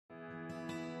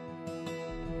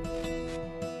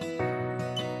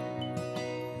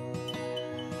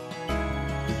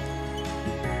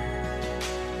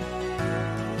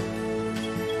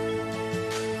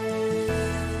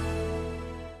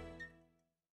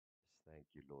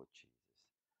you, Lord Jesus.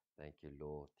 Thank you,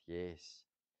 Lord. Yes.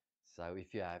 So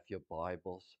if you have your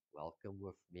Bibles, welcome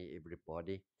with me,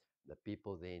 everybody. The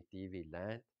people there in TV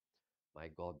land, may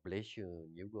God bless you.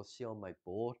 And you will see on my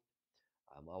board,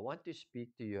 I want to speak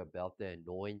to you about the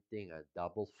anointing, a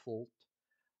double fold.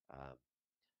 Um,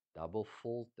 double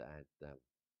fold. And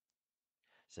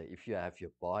so if you have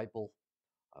your Bible,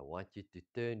 I want you to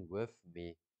turn with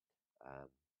me um,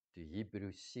 to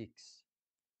Hebrews 6.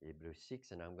 Hebrews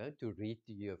 6, and I'm going to read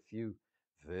to you a few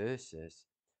verses.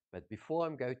 But before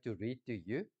I'm going to read to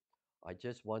you, I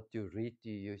just want to read to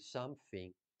you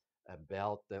something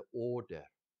about the order,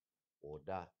 or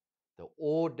the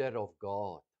order of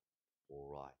God.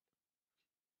 All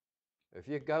right. If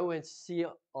you go and see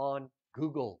on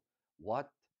Google what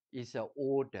is an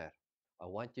order, I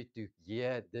want you to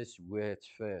hear these words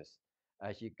first.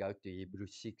 As you go to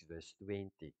Hebrews 6, verse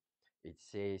 20, it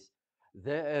says,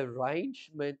 the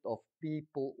arrangement of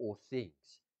people or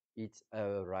things. It's an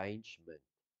arrangement.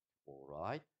 All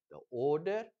right. The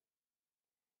order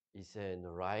is an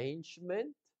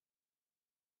arrangement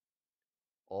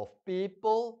of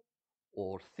people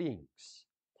or things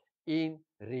in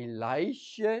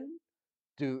relation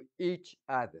to each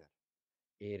other.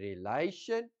 In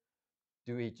relation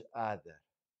to each other.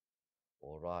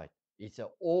 All right. It's an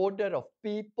order of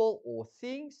people or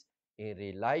things in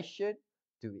relation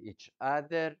to each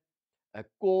other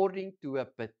according to a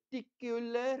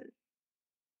particular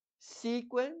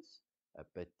sequence,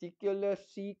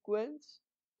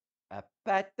 a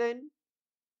pattern,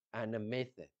 and a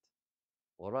method.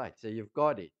 All right. So you've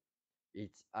got it.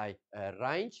 It's an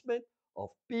arrangement of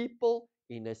people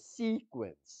in a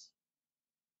sequence.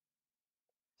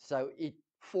 So it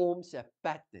forms a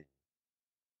pattern.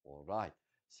 All right.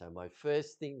 So my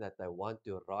first thing that I want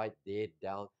to write there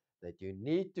down that you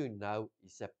need to know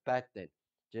is a pattern.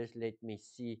 Just let me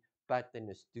see. Pattern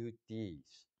is 2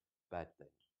 T's. Pattern.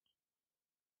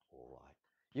 All right.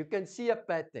 You can see a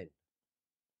pattern.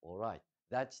 All right.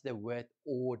 That's the word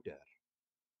order.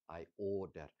 I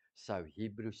order. So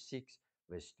Hebrews 6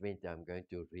 verse 20, I'm going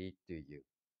to read to you.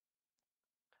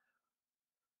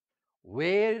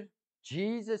 Where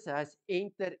Jesus has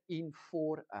entered in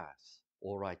for us.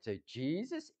 All right, so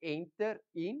Jesus entered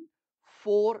in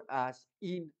for us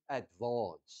in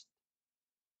advance.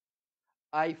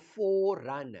 A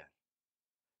forerunner.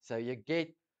 So you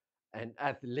get an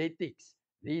athletics.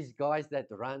 These guys that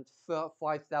run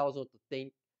 5,000 to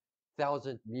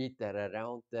 10,000 meter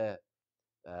around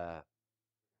uh,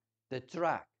 the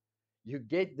track. You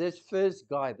get this first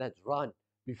guy that run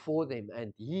before them,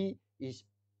 and he is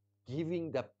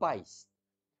giving the pace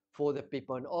for the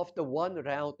people. And after one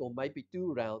round or maybe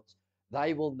 2 rounds,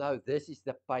 they will know this is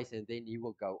the pace, and then he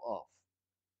will go off.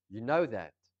 You know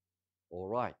that. All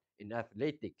right. In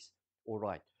athletics. All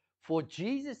right. For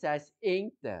Jesus has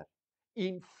entered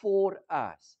in for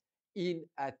us in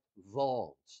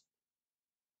advance.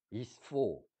 He's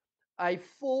for. A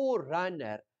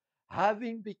forerunner,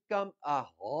 having become a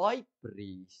high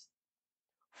priest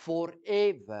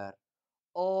forever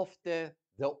after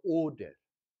the order,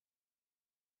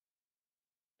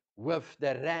 with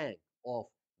the rank of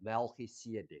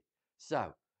Melchizedek.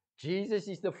 So, Jesus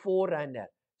is the forerunner.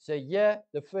 So here,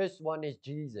 the first one is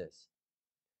Jesus.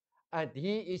 And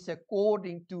he is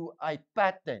according to a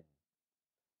pattern,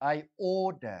 a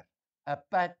order, a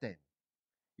pattern.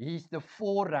 He's the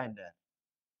forerunner.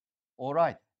 All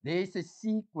right, there's a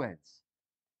sequence.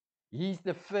 He's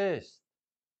the first.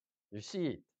 You see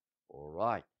it? All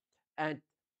right. And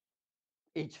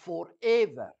it's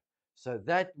forever. So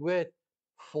that word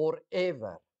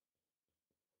forever,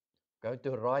 going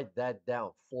to write that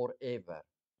down, forever.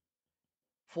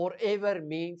 Forever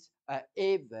means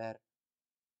ever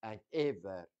and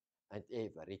ever and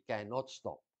ever. It cannot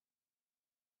stop.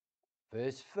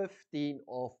 Verse 15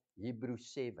 of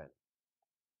Hebrews 7.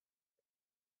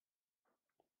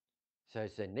 So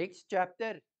it's the next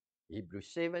chapter,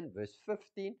 Hebrews 7, verse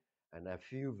 15, and a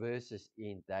few verses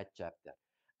in that chapter.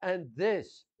 And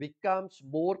this becomes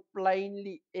more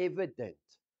plainly evident.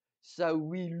 So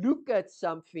we look at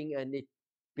something and it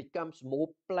becomes more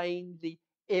plainly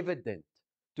evident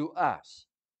to us.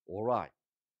 All right.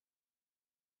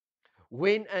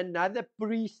 When another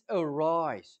priest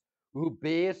arises who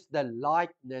bears the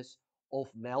likeness of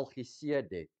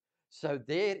Melchizedek. So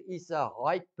there is a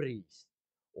high priest.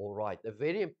 All right. A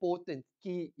very important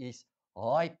key is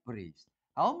high priest.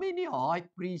 How many high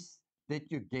priests did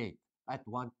you get at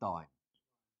one time?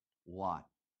 One.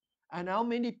 And how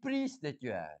many priests did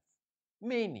you have?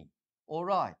 Many. All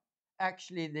right.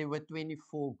 Actually, there were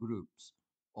 24 groups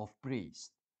of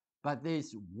priests, but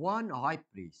there's one high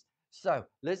priest. So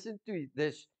listen to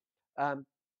this. Um,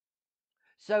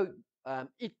 So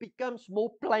it becomes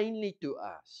more plainly to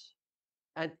us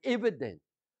and evident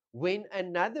when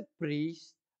another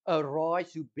priest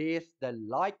arises who bears the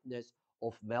likeness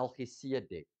of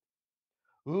Melchizedek,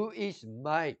 who is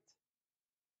made.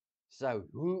 So,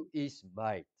 who is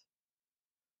made?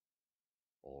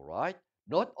 All right.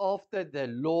 Not after the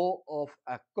law of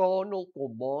a carnal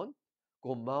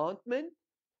commandment,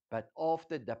 but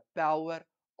after the power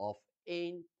of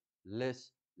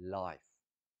endless life.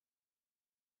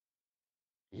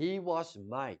 He was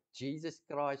made, Jesus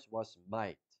Christ was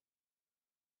made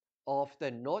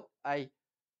after not a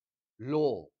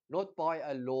law, not by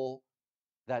a law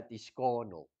that is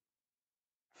carnal,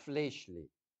 fleshly.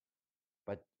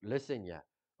 But listen here,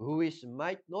 who is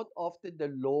made not after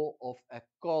the law of a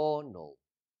carnal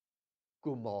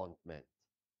commandment.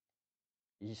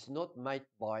 He's not made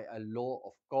by a law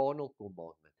of carnal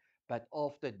commandment, but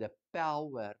after the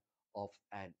power of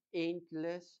an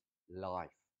endless life.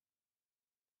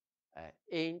 An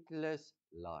endless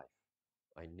life.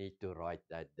 I need to write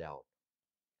that down.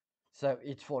 So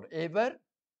it's forever.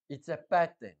 It's a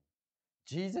pattern.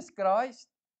 Jesus Christ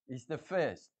is the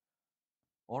first.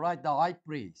 All right, the high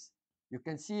priest. You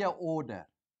can see an order.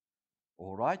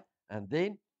 All right, and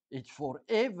then it's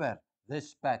forever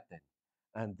this pattern,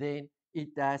 and then it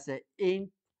has an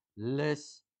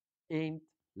endless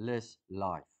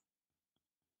life.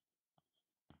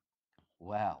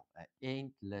 Wow, an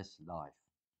endless life.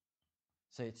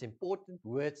 So it's important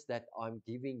words that I'm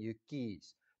giving you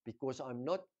keys, because I'm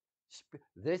not.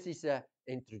 This is an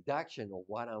introduction of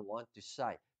what I want to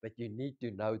say, but you need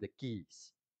to know the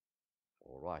keys.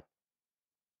 All right,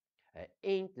 an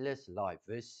endless life.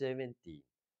 Verse 17.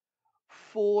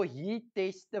 For he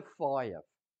testifieth,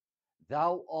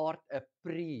 thou art a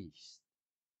priest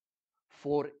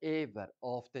forever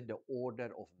after the order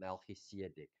of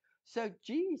Melchizedek. So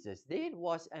Jesus, there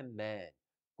was a man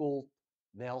called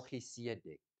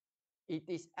Melchizedek. It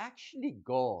is actually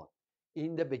God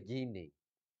in the beginning.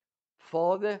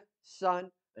 Father, Son,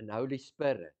 and Holy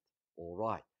Spirit. All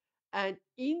right. And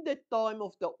in the time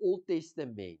of the Old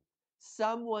Testament,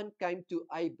 someone came to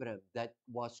Abram that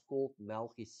was called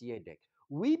Melchizedek.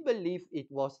 We believe it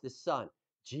was the Son,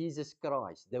 Jesus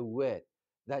Christ, the Word,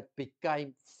 that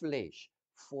became flesh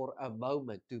for a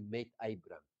moment to meet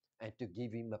Abram and to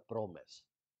give him a promise.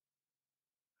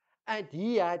 And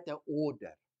he had an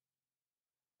order,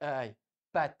 a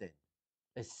pattern,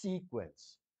 a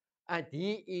sequence. And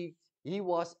he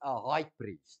was a high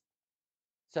priest.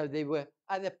 So there were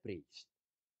other priests,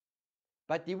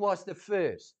 but he was the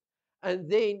first.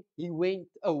 And then he went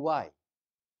away.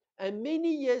 And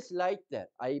many years later,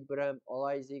 Abraham,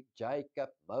 Isaac, Jacob,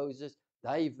 Moses,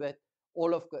 David,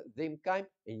 all of them came,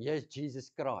 and here's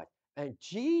Jesus Christ. And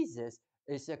Jesus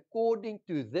is according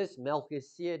to this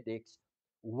Melchizedek's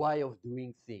way of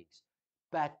doing things,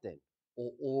 pattern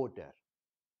or order.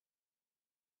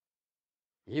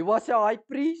 He was a high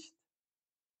priest.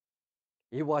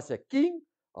 He was a king,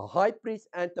 a high priest,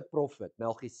 and a prophet,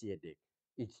 Melchizedek.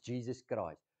 It's Jesus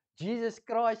Christ. Jesus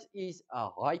Christ is a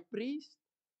high priest,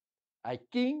 a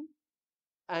king,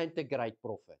 and a great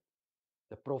prophet,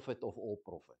 the prophet of all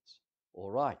prophets. All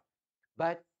right.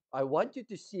 But I want you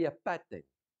to see a pattern.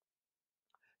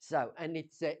 So, and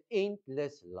it's an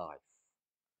endless life.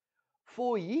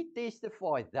 For he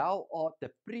testified, thou art the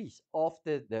priest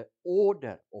after the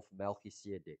order of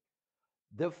Melchizedek.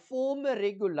 The former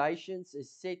regulations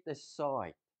is set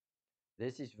aside.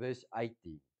 This is verse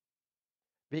 18.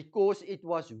 Because it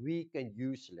was weak and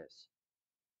useless.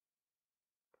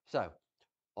 So,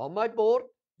 on my board,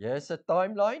 here's a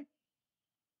timeline.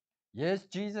 Here's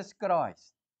Jesus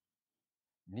Christ.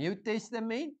 New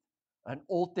Testament and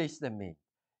Old Testament.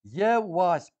 Here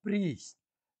was priest,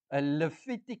 a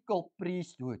Levitical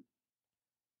priesthood.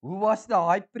 Who was the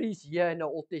high priest here in the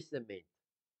Old Testament?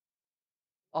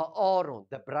 Aaron,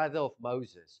 the brother of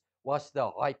Moses, was the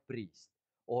high priest.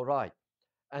 All right.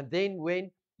 And then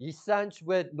when his sons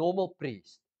were normal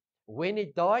priests, when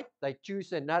he died, they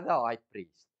choose another high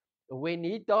priest. When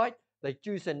he died, they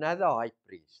choose another high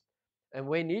priest. And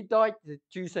when he died, they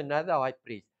choose another high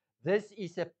priest. This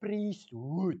is a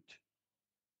priesthood.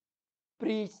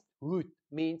 Priesthood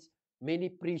means many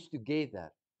priests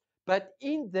together. But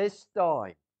in this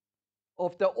time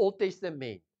of the Old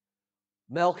Testament,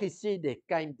 Melchizedek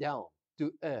came down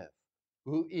to earth,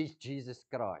 who is Jesus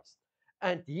Christ.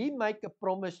 And he made a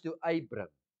promise to Abram.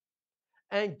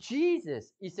 And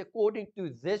Jesus is according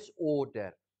to this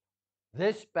order,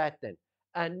 this pattern,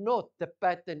 and not the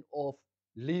pattern of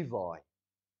Levi,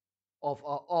 of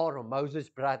Aaron, Moses'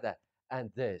 brother, and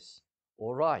this.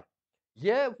 All right.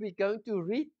 Here we're going to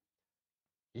read.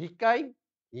 He came,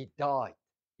 he died.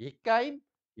 He came,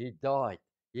 he died.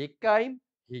 He came,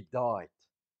 he died.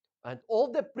 And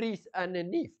all the priests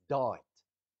underneath died.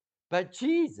 But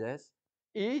Jesus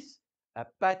is a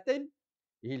pattern.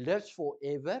 He lives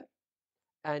forever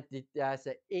and it has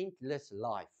an endless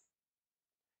life.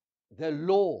 The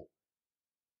law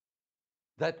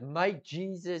that made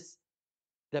Jesus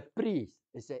the priest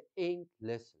is an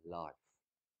endless life.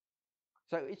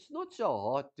 So it's not so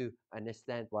hard to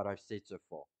understand what I've said so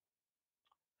far.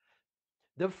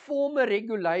 The former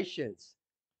regulations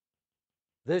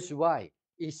this way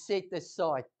is set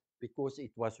aside because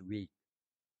it was weak.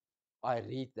 I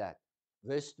read that.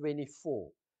 Verse 24.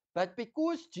 But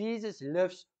because Jesus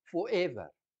lives forever,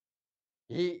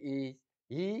 he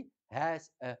has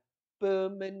a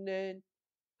permanent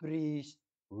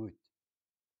priesthood.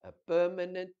 A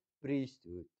permanent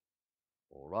priesthood.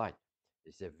 All right.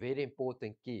 It's a very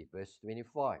important key. Verse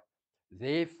 25.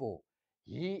 Therefore,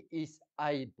 he is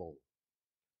able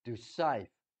to save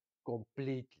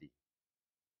completely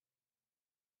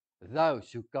those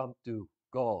who come to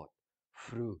God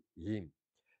through him,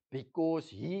 because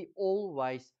he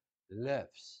always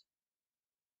lives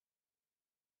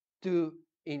to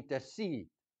intercede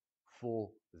for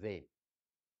them.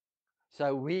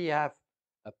 So we have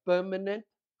a permanent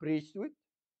priesthood,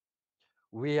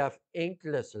 we have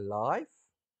endless life,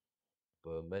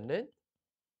 permanent,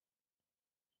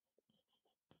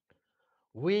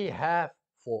 we have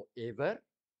forever,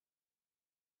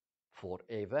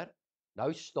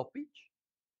 no stoppage.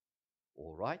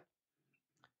 All right.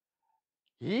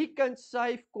 He can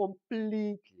save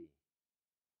completely.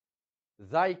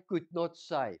 They could not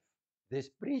save. This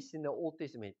priest in the Old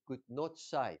Testament could not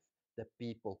save the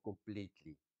people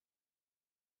completely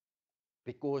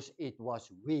because it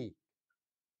was weak.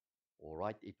 All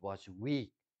right, it was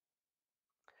weak.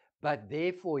 But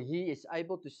therefore, he is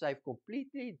able to save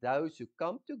completely those who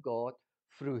come to God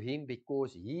through him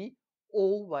because he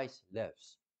always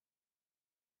lives.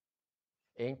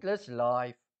 Endless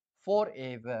life,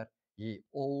 forever, he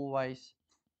always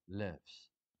lives.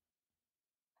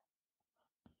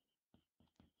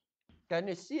 Can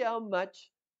you see how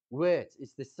much words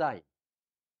is the same?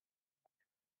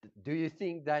 Do you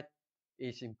think that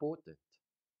is important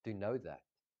to know that?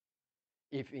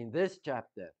 If in this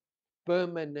chapter,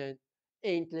 permanent,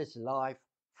 endless life,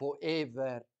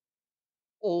 forever,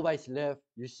 always live,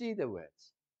 you see the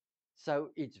words. So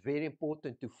it's very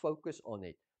important to focus on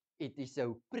it. It is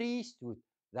a priesthood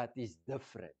that is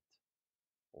different.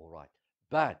 All right.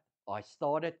 But I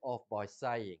started off by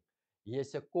saying,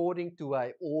 yes, according to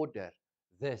a order,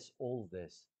 all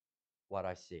this, what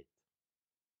I said.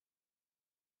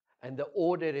 And the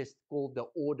order is called the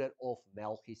order of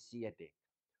Melchizedek.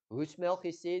 Who's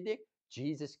Melchizedek?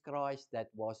 Jesus Christ, that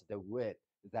was the word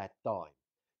that time.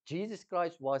 Jesus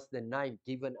Christ was the name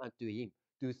given unto him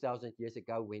 2,000 years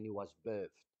ago when he was birthed.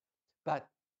 But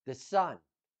the Son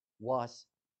was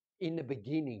in the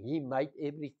beginning. He made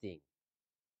everything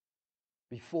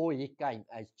before he came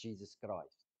as Jesus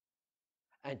Christ.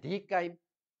 And he came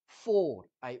for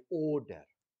an order.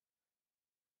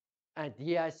 And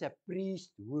he has a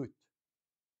priesthood.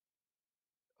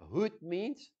 Hood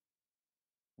means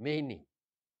many.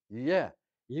 Yeah,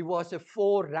 he was a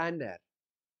forerunner.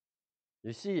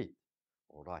 You see it?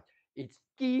 All right. It's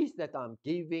keys that I'm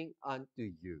giving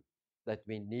unto you that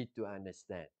we need to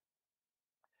understand.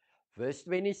 Verse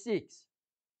 26.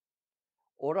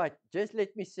 All right, just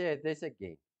let me say this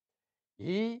again.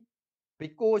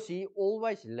 Because he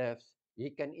always lives, he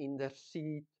can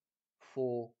intercede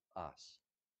for us.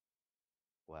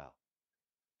 Wow.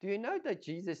 Do you know that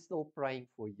Jesus is still praying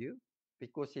for you?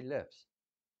 Because he lives.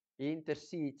 He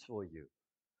intercedes for you.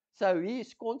 So he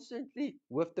is constantly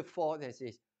with the Father and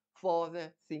says,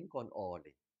 Father, think on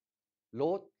Arlie.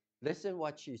 Lord, listen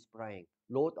what she's praying.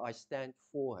 Lord, I stand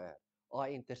for her. I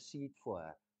intercede for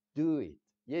her. Do it.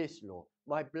 Yes, Lord.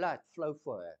 My blood flow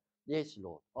for her. Yes,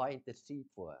 Lord. I intercede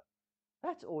for her.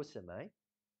 That's awesome, eh?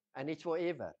 And it's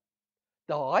forever.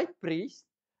 The high priest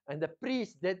and the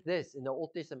priest did this in the Old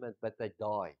Testament, but they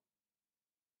died.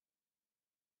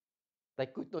 They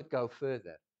could not go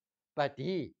further. But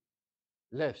he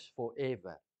lives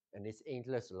forever and it's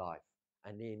endless life.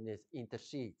 And he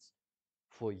intercedes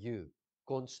for you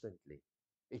constantly.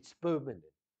 It's permanent.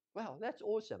 Wow, that's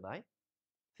awesome, eh?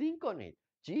 Think on it.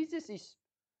 Jesus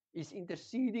is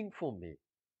interceding for me.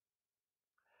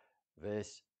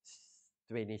 Verse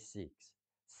 26.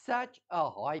 Such a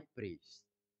high priest.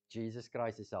 Jesus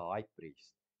Christ is a high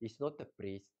priest. He's not a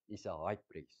priest, he's a high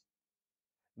priest.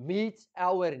 Meets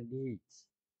our needs.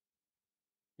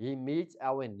 He meets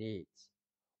our needs.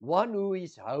 One who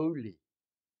is holy,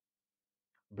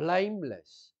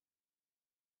 blameless,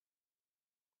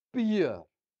 pure.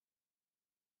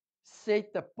 set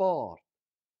apart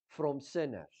from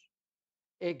sinners,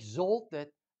 exalted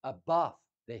above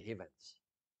the heavens.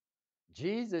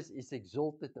 Jesus is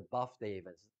exalted above the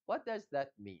heavens. What does that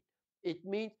mean? It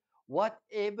means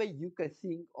whatever you can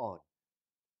think on,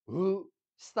 who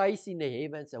stays in the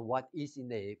heavens and what is in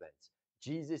the heavens.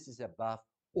 Jesus is above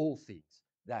all things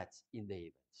that's in the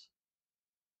heavens.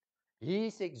 He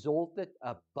is exalted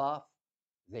above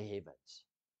the heavens,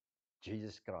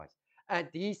 Jesus Christ. And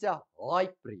he's a high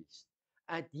priest.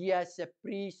 And he has a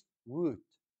priesthood.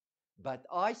 But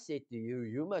I said to you,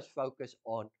 you must focus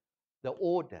on the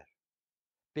order.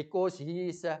 Because he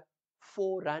is a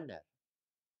forerunner.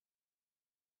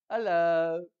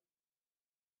 Hello.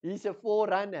 He's a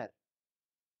forerunner.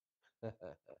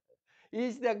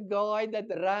 He's the guy that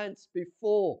runs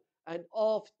before and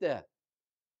after.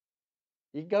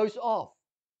 He goes off.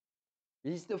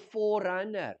 He's the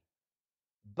forerunner.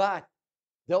 But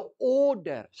the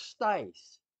order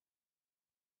stays.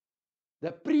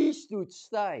 The priesthood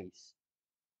stays.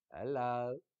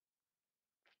 Hello.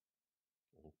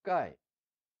 Okay.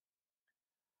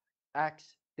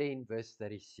 Acts 10 verse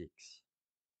 36.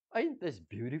 Ain't this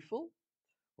beautiful?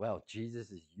 Well,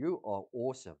 Jesus, you are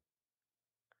awesome.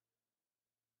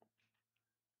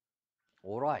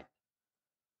 All right.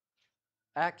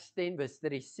 Acts 10 verse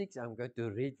 36. I'm going to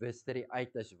read verse 38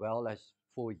 as well as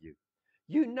for you.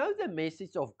 You know the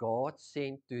message of God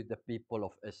sent to the people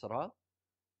of Israel,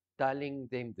 telling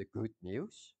them the good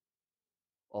news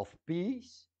of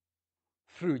peace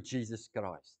through Jesus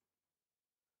Christ,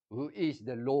 who is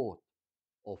the Lord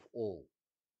of all.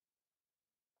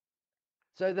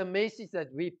 So the message that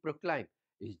we proclaim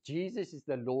is Jesus is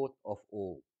the Lord of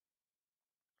all.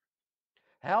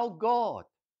 How God,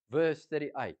 verse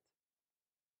 38,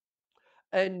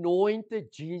 anointed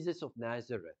Jesus of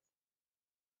Nazareth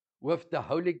with the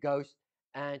Holy Ghost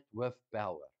and with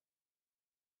power,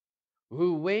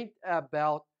 who went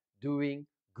about doing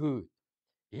good,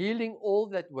 healing all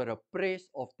that were oppressed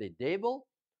of the devil,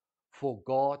 for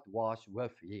God was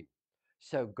with him.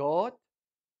 So God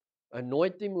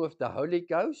anointed him with the Holy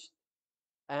Ghost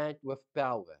and with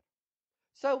power.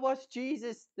 So was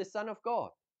Jesus the Son of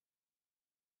God?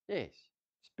 Yes.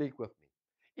 Speak with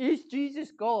me. Is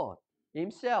Jesus God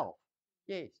himself?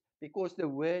 Yes. Because the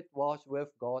Word was with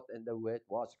God and the Word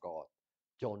was God.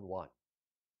 John 1.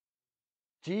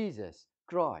 Jesus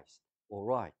Christ, all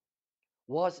right,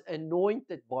 was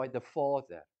anointed by the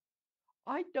Father.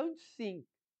 I don't think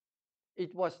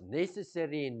it was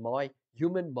necessary in my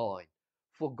human mind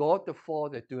for God the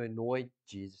Father to anoint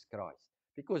Jesus Christ,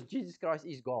 because Jesus Christ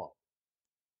is God.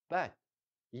 But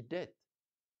he did.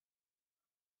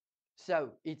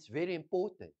 So it's very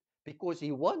important because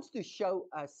he wants to show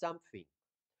us something.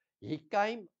 He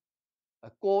came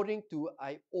according to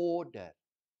a order,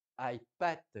 a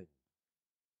pattern.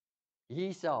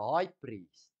 He's a high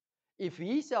priest. If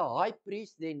he's a high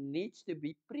priest, there needs to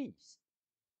be priest.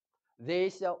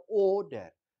 There's an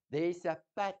order. There's a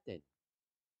pattern.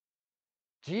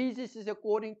 Jesus is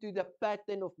according to the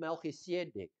pattern of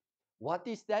Melchizedek. What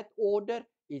is that order?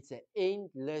 It's an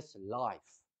endless life.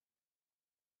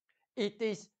 It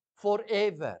is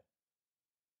forever.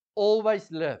 Always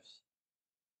lives.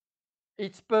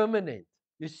 It's permanent.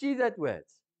 You see that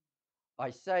words? I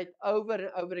say it over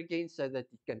and over again so that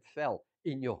it can fall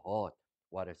in your heart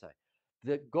what I say.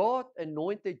 The God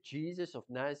anointed Jesus of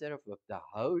Nazareth with the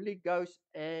Holy Ghost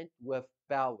and with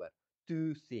power.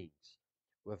 Two things.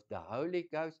 With the Holy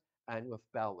Ghost and with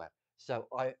power. So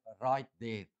I write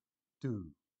there two.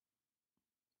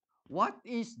 What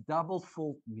is double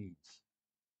fold means?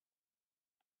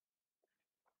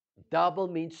 Double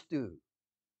means two.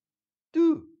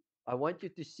 Two. I want you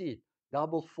to see it.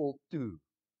 Double fold two.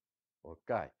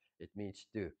 Okay. It means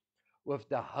two. With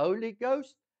the Holy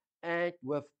Ghost and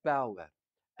with power.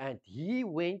 And he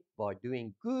went by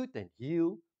doing good and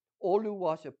healed all who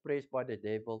was oppressed by the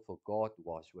devil, for God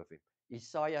was with him.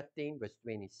 Isaiah 10 verse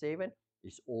 27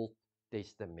 is Old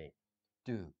Testament.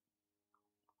 2.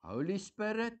 Holy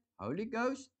Spirit, Holy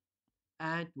Ghost,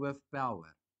 and with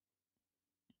power.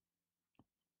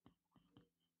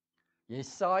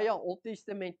 Isaiah, Old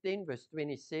Testament 10 verse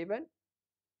 27.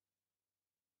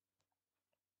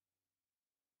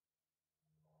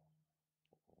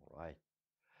 All right.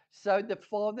 So the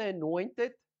Father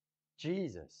anointed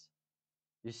Jesus.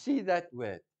 You see that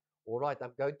word? All right,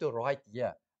 I'm going to write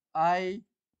here. Anointed.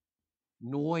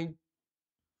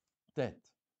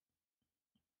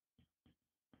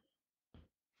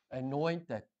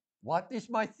 Anointed. What is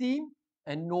my theme?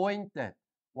 Anointed.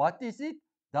 What is it?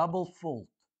 Double fold.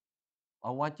 I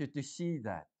want you to see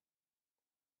that.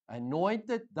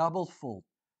 Anointed, double fold.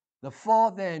 The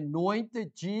Father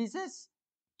anointed Jesus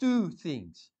two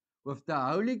things, with the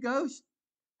Holy Ghost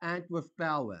and with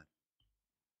power.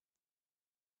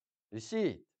 You see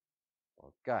it?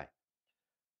 Okay.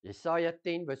 Isaiah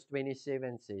 10 verse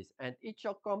 27 says, and it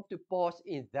shall come to pass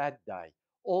in that day.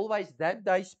 Always that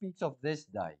day speaks of this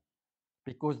day,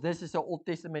 because this is an Old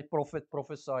Testament prophet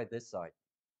prophesied this side.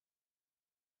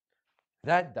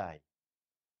 That day,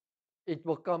 it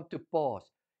will come to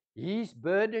pass. His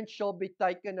burden shall be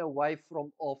taken away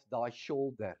from off thy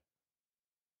shoulder.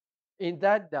 In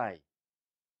that day,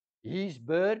 his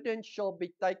burden shall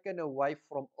be taken away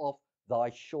from off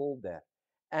thy shoulder,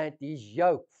 and his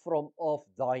yoke from off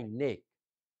thy neck.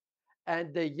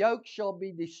 And the yoke shall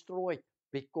be destroyed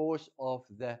because of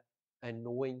the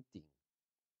anointing.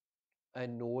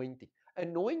 Anointing.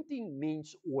 Anointing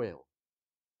means oil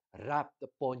wrapped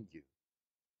upon you.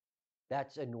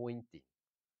 That's anointing.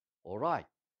 All right.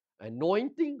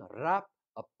 Anointing wrapped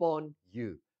upon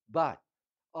you. But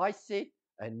I said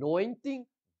anointing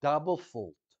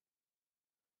double-fold.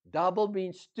 Double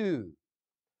means two.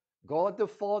 God the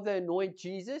Father anoint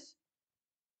Jesus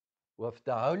with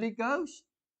the Holy Ghost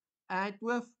and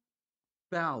with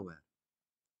power.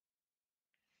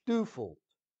 Twofold.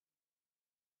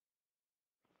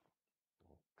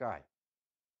 Okay.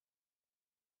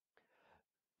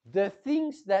 The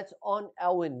things that's on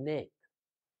our neck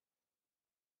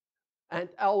and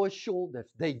our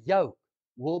shoulders, the yoke,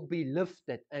 will be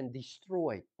lifted and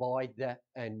destroyed by the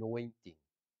anointing.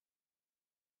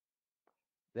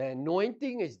 The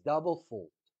anointing is double-fold.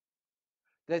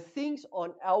 The things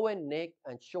on our neck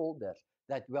and shoulders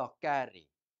that we are carrying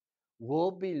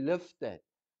will be lifted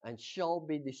and shall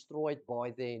be destroyed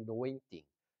by the anointing.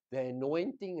 The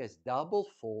anointing is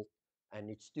double-fold, and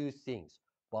it's two things,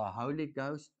 by Holy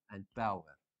Ghost and power.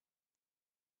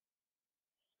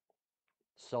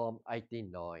 Psalm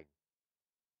 89,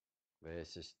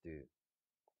 verses 2.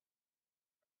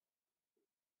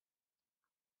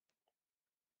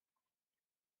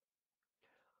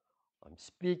 I'm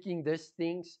speaking these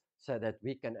things so that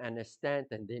we can understand,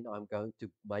 and then I'm going to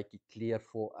make it clear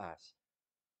for us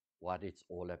what it's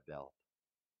all about.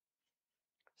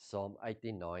 Psalm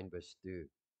 89, verse 2.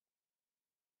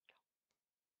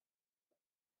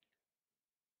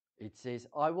 It says,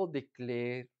 I will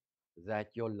declare that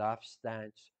your love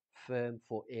stands firm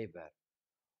forever.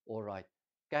 All right.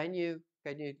 Can you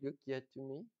look here to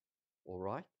me? All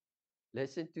right.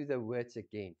 Listen to the words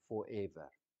again, forever.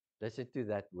 Listen to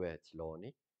that words,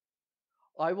 Lonnie.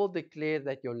 I will declare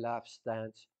that your love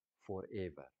stands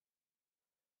forever.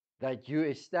 That you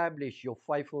establish your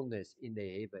faithfulness in the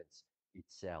heavens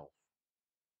itself.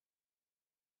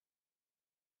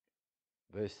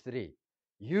 Verse 3.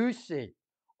 You said,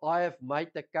 I have made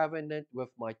a covenant with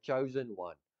my chosen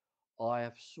one. I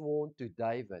have sworn to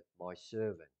David, my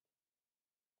servant.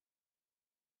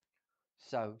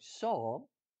 So, Psalm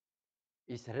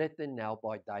is written now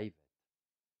by David.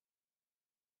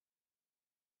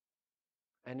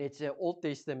 And it's an Old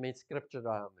Testament scripture that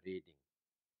I'm reading.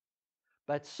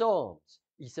 But Psalms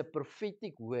is a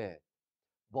prophetic word.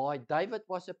 By David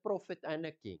was a prophet and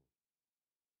a king.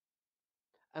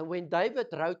 And when David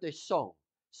wrote a song,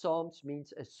 Psalms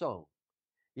means a song.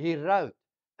 He wrote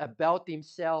about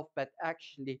himself, but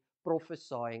actually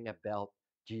prophesying about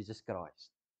Jesus Christ.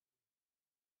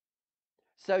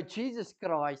 So Jesus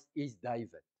Christ is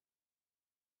David.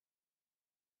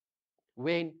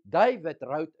 When David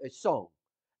wrote a song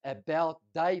about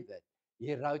David,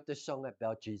 he wrote a song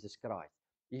about Jesus Christ.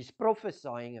 He's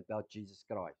prophesying about Jesus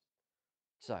Christ.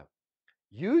 So,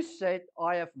 you said,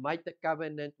 I have made a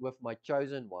covenant with my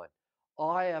chosen one.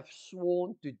 I have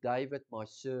sworn to David, my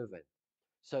servant.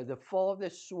 So the Father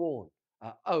sworn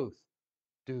an oath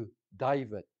to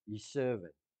David, his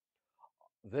servant.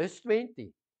 Verse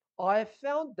 20, I have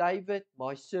found David,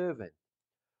 my servant.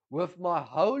 With my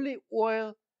holy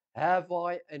oil have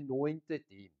I anointed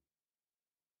him.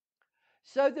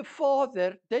 So the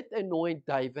Father did anoint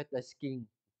David as king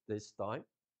this time.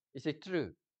 Is it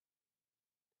true?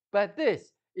 But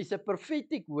this is a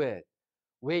prophetic word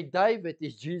where David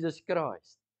is Jesus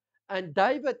Christ. And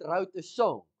David wrote a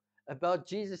song about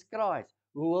Jesus Christ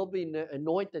who will be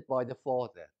anointed by the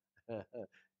Father.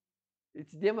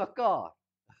 It's de mekaar.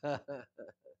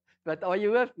 But are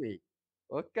you with me?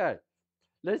 Okay.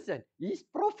 Listen, he's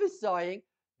prophesying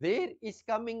there is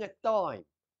coming a time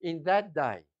in that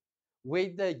day where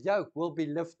the yoke will be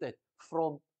lifted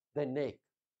from the neck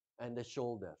and the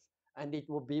shoulders, and it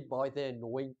will be by the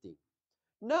anointing.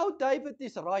 Now David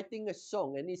is writing a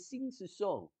song, and he sings a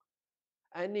song,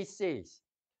 and he says,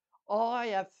 I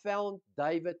have found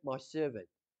David my servant.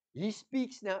 He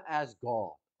speaks now as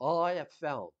God. I have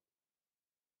found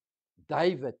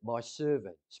David, my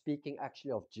servant, speaking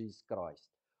actually of Jesus Christ,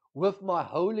 with my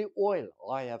holy oil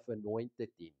I have anointed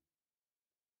him,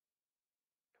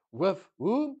 with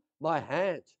whom my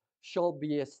hands shall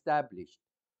be established,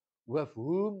 with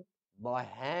whom my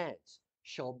hands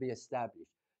shall be established.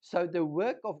 So the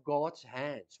work of God's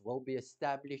hands will be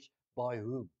established by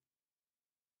whom?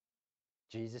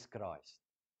 Jesus Christ.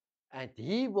 And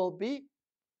he will be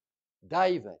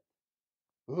David,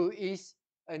 who is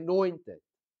anointed.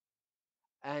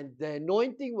 And the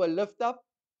anointing will lift up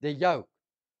the yoke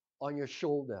on your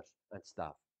shoulders and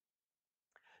stuff.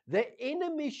 The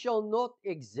enemy shall not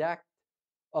exact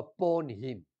upon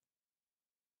him,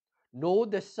 nor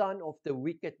the son of the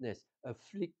wickedness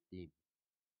afflict him.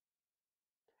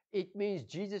 It means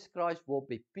Jesus Christ will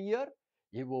be pure,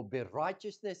 he will be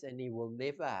righteousness, and he will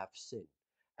never have sin.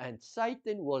 And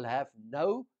Satan will have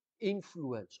no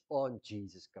influence on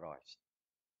Jesus Christ.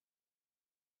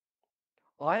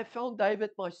 I have found David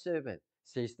my servant,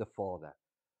 says the Father.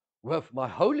 With my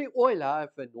holy oil I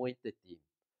have anointed him.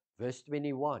 Verse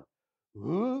 21.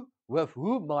 With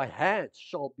whom my hands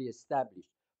shall be established.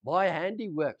 My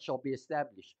handiwork shall be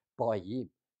established by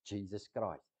him, Jesus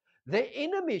Christ. The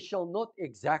enemy shall not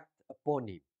exact upon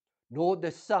him, nor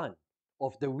the son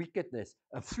of the wickedness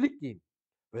afflict him.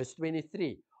 Verse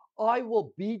 23. I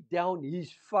will beat down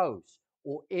his foes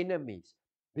or enemies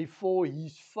before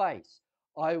his face.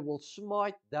 I will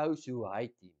smite those who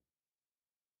hate him.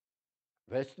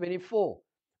 Verse 24,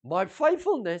 my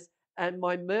faithfulness and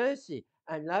my mercy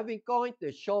and loving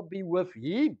kindness shall be with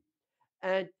him,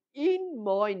 and in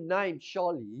my name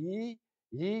shall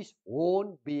his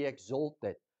horn be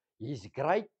exalted. His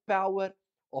great power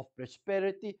of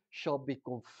prosperity shall be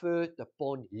conferred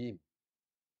upon him.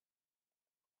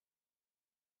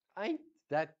 Ain't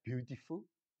that beautiful?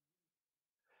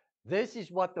 This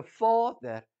is what the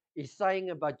Father is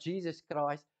saying about Jesus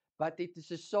Christ, but it is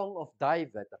a song of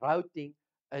David, writing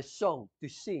a song to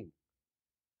sing.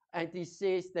 And he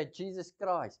says that Jesus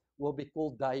Christ will be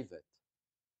called David.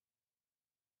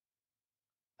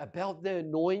 About the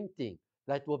anointing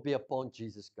that will be upon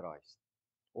Jesus Christ.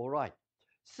 All right.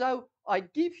 So I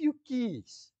give you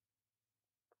keys.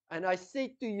 And I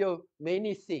said to you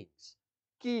many things.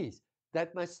 Keys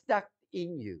that must stuck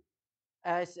in you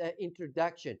as an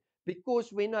introduction. Because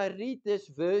when I read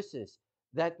these verses,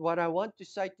 that what I want to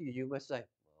say to you, you must say,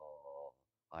 oh,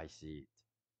 I see it.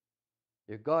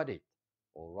 You got it.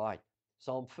 All right.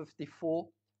 Psalm 54,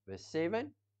 verse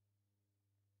 7.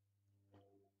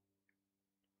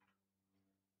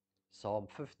 Psalm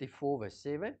 54, verse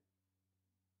 7.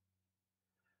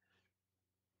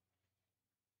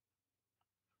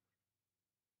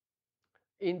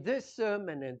 In this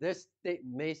sermon and this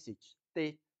message,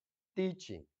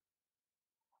 teaching,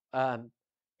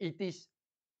 it is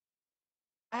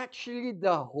actually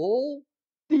the whole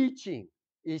teaching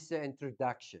is an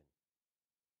introduction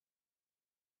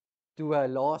to a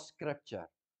last scripture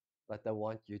that I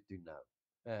want you to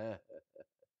know.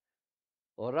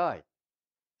 All right.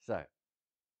 So,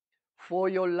 for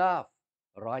your love,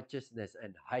 righteousness,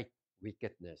 and hate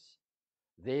wickedness,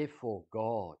 therefore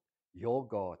God, your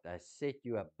God, has set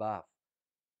you above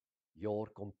your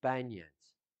companions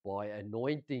by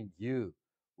anointing you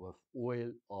with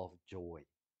oil of joy.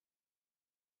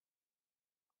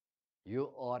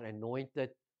 You are anointed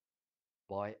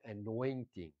by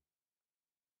anointing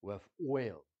with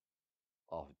oil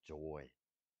of joy.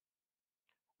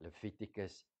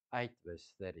 Leviticus 8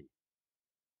 verse 30.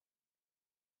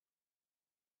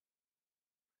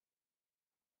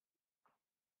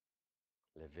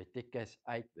 Leviticus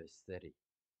 8 verse 30.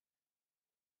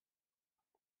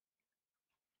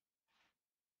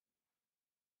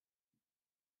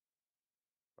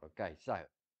 Okay, so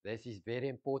this is very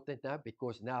important now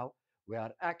because now we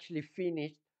are actually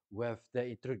finished with the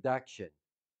introduction.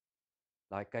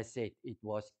 Like I said, it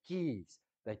was keys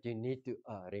that you need to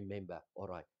remember. All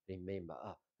right, remember.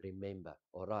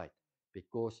 All right,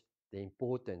 because the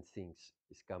important things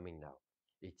is coming now.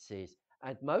 It says,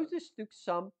 and Moses took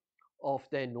some of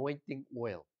the anointing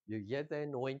oil. You hear the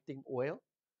anointing oil?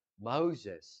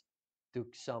 Moses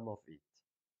took some of it.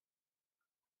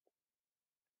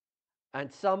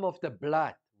 And some of the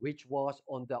blood which was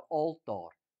on the altar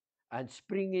and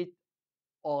spring it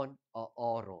on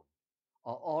Aaron.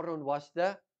 Aaron was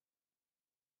the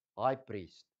high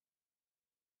priest.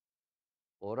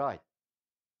 All right.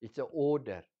 It's an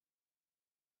order.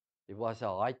 He was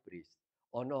a high priest.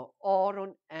 On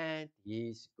Aaron and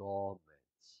his garments.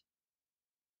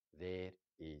 There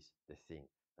is the thing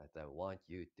that I want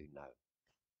you to know.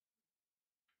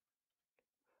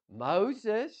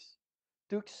 Moses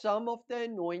took some of the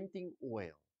anointing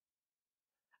oil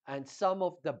and some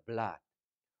of the blood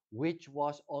which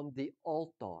was on the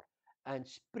altar, and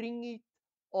spring it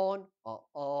on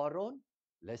Aaron.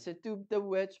 Listen to the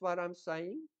words what I'm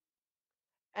saying.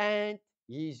 And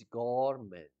his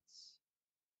garments,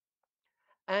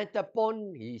 and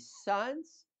upon his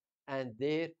sons and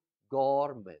their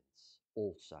garments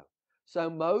also. So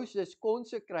Moses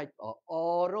consecrated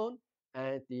Aaron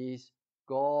and his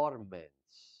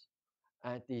garments,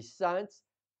 and his sons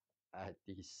and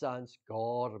his sons'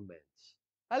 garments.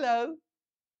 Hello,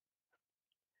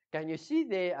 can you see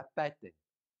there a pattern?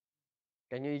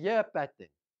 Can you hear a pattern?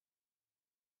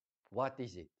 What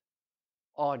is it?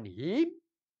 On him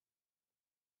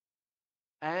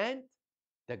and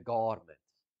the garments.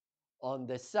 On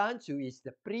the sons, who is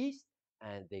the priest,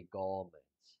 and the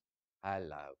garments.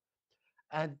 Hello.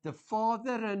 And the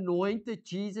Father anointed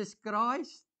Jesus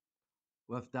Christ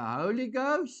with the Holy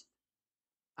Ghost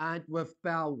and with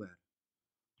power.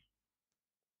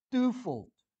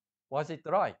 Twofold. Was it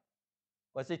right?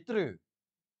 Was it true?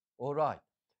 All right.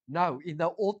 Now, in the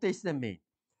Old Testament,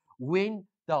 when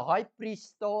the high priest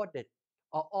started,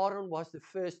 Aaron was the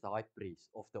first high priest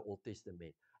of the Old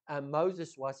Testament, and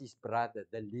Moses was his brother,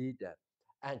 the leader,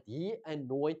 and he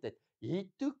anointed. He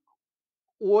took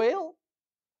oil,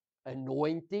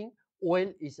 anointing.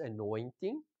 Oil is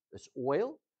anointing, it's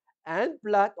oil, and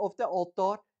blood of the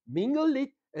altar, mingle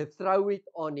it and throw it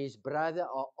on his brother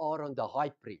Aaron, the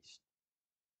high priest,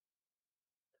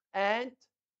 and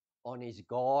on his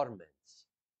garments,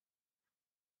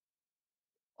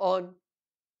 on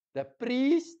the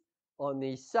priest, on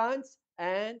his sons,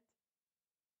 and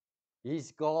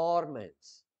his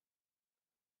garments.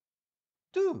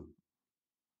 Two,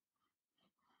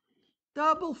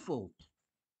 double fold.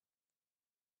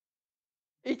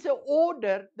 It's an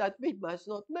order that we must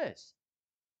not miss.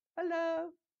 Hello.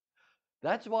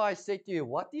 That's why I said to you,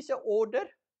 what is an order?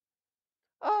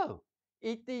 Oh,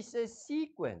 it is a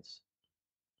sequence,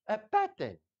 a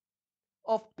pattern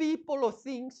of people or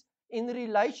things in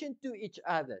relation to each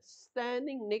other,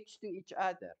 standing next to each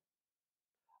other.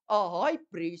 A high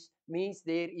priest means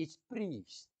there is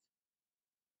priest.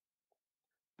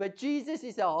 But Jesus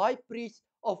is a high priest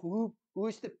of who?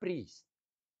 Who's the priest?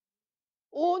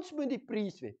 Ons moet die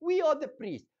priest wees. We are the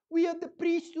priest. We are the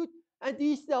priesthood and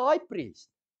he's the high priest.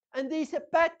 And there's a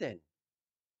pattern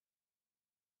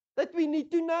that we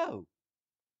need to know.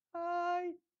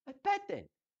 A pattern.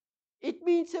 It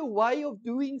means a way of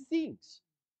doing things.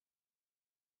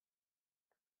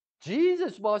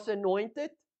 Jesus was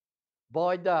anointed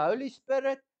by the Holy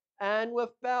Spirit and with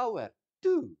power.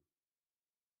 Two.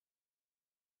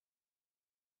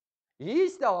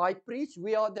 He's the high priest.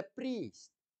 We are the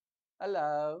priest.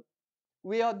 Hello.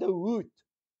 We are the wood.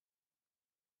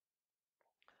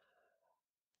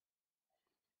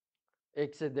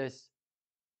 Exodus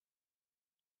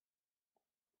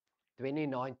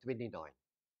 29:29.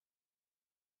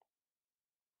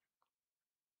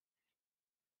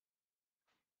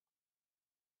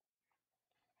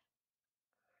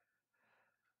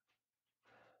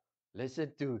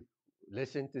 Listen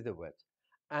to the words.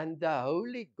 And the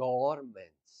holy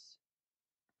garments.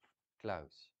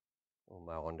 Close. Oh,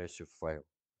 my hand is so vuil.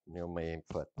 Nie om my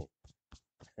hemp vat nie.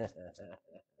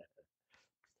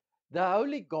 The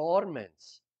holy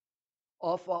garments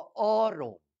of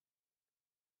Aaron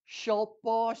shall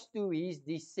pass to his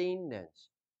descendants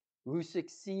who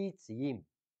succeeds him,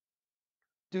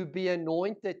 to be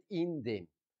anointed in them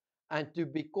and to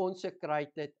be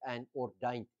consecrated and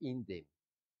ordained in them.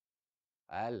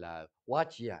 Hello.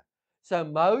 Watch here. So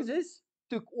Moses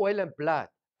took oil and blood,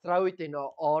 throw it in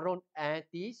Aaron and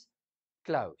his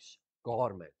clothes,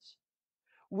 garments.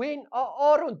 When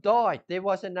Aaron died, there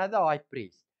was another high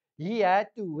priest. He had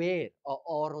to wear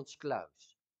Aaron's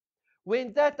clothes.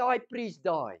 When that high priest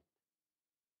died,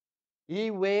 he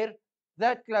wear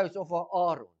that clothes of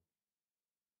Aaron.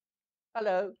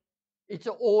 Hello. It's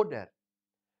an order.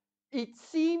 It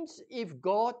seems if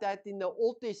God had in the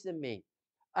Old Testament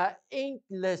an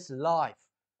endless life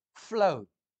flowed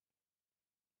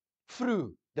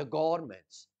through the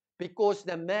garments because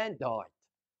the man died.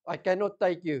 I cannot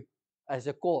take you as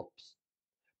a corpse,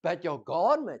 but your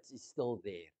garments is still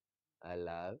there.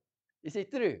 Hello? Is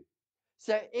it true?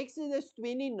 So Exodus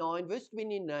 29 verse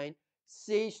 29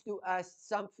 says to us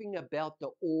something about the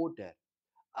order.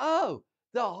 Oh,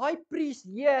 the high priest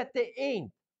here at the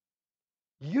end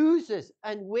uses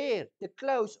and wear the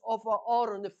clothes of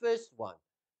Aaron, the first one,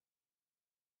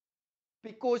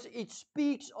 because it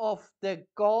speaks of the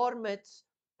garments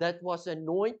that was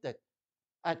anointed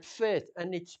at first,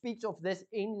 and it speaks of this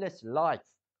endless life.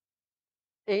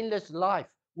 Endless life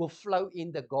will flow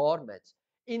in the garments.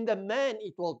 In the man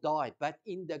it will die, but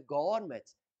in the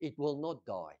garments it will not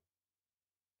die.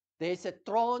 There's a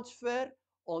transfer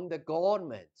on the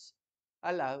garments.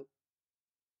 Hello.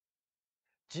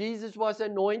 Jesus was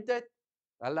anointed.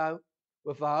 Hello.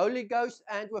 With the Holy Ghost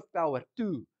and with power.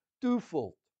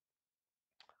 Twofold.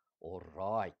 All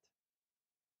right.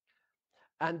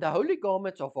 And the holy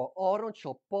garments of Aaron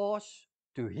shall pass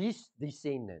to his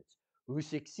descendants, who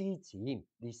succeeds him,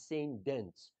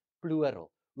 descendants,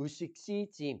 plural, who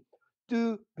succeeds him,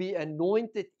 to be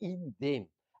anointed in them,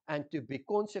 and to be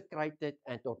consecrated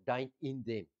and ordained in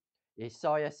them.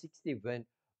 Isaiah 61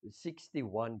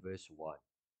 verse 1.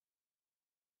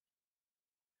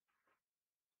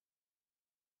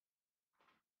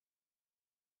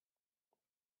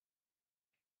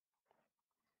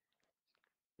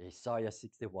 Isaiah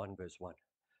 61 verse 1.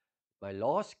 My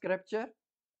last scripture,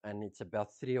 and it's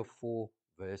about 3 or 4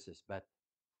 verses, but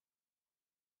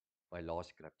my last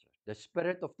scripture. The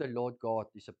Spirit of the Lord God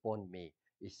is upon me.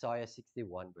 Isaiah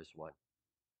 61 verse 1.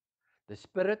 The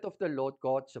Spirit of the Lord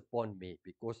God is upon me,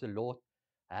 because the Lord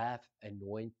hath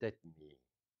anointed me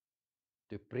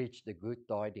to preach the good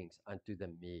tidings unto the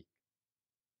meek.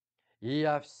 He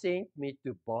hath sent me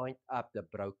to bind up the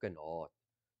broken heart,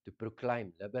 to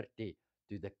proclaim liberty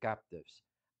to the captives,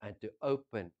 and to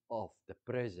open of the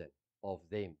prison of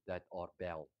them that are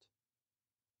bound.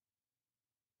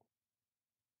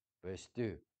 Verse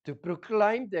 2. To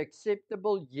proclaim the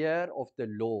acceptable year of the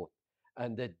Lord,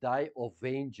 and the day of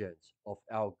vengeance of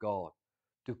our God,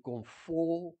 to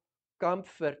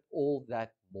comfort all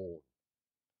that mourn,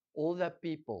 all the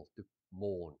people to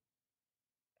mourn.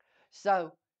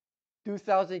 So,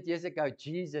 2,000 years ago,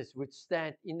 Jesus would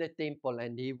stand in the temple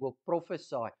and he will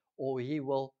prophesy, or he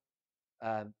will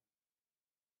um,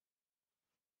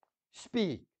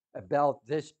 speak about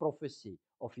this prophecy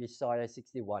of Isaiah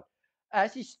 61.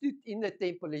 As he stood in the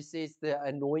temple, he says, the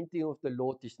anointing of the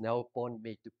Lord is now upon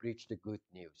me to preach the good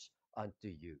news unto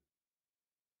you.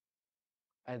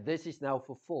 And this is now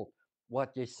fulfilled,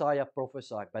 what Isaiah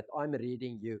prophesied. But I'm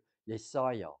reading you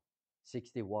Isaiah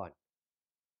 61.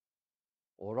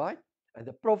 All right? And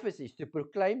the prophecy is to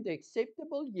proclaim the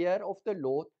acceptable year of the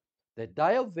Lord, the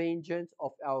day of vengeance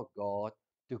of our God,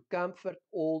 to comfort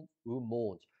all who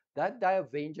mourns. That day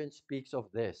of vengeance speaks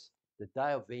of this. The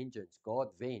day of vengeance, God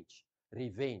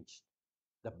revenged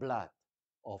the blood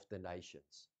of the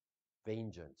nations.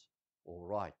 Vengeance. All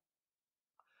right.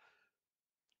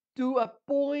 To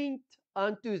appoint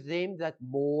unto them that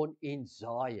mourn in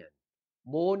Zion.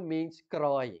 Mourn means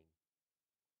crying.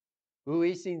 Who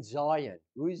is in Zion?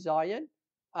 Who is Zion?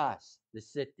 Us, the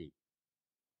city.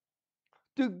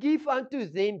 To give unto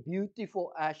them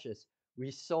beautiful ashes.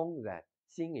 We sung that.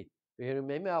 Sing it. Do you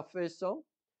remember our first song?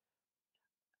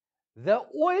 The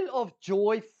oil of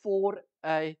joy for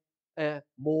a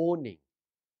mourning.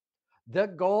 The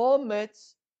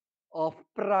garments of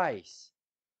praise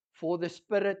for the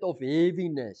spirit of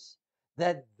heaviness,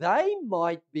 that they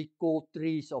might be called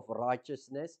trees of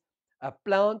righteousness, a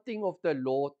planting of the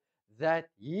Lord, that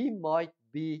he might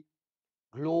be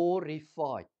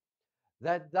glorified.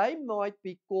 That they might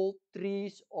be called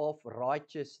trees of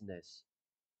righteousness.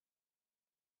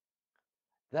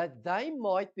 That they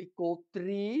might be called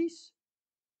trees.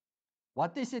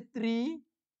 What is a tree?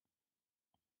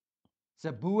 It's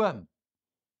a boom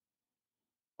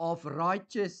of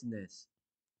righteousness.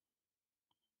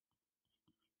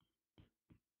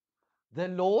 The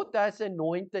Lord has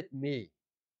anointed me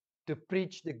to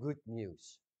preach the good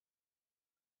news,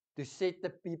 to set the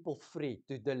people free,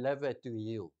 to deliver, to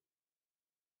heal.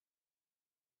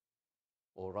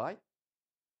 All right?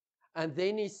 And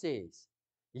then he says,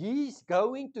 he's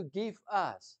going to give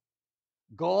us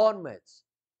garments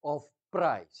of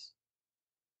praise,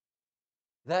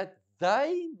 that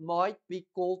they might be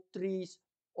called trees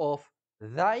of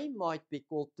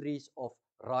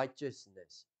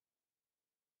righteousness,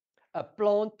 a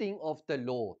planting of the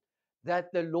Lord,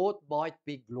 that the Lord might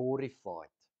be glorified.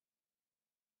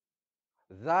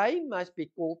 They must be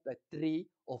called a tree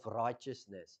of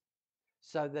righteousness,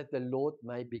 so that the Lord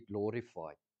may be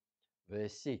glorified.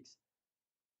 Verse 6.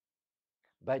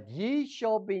 But ye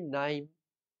shall be named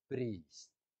priests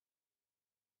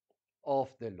of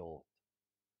the Lord.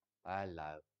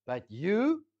 Hello. But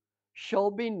you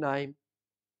shall be named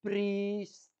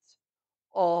priests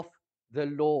of the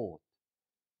Lord.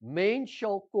 Men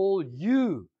shall call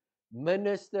you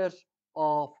ministers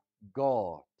of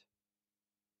God.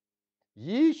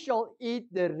 Ye shall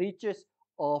eat the riches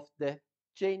of the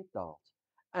Gentiles,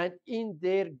 and in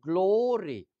their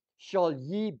glory shall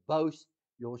ye boast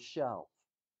yourself.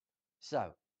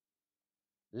 So,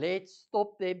 let's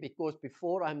stop there, because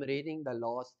before I'm reading the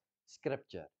last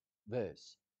scripture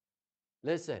verse.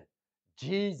 Listen,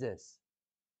 Jesus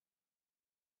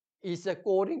is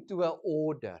according to an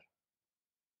order,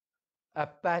 a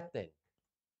pattern.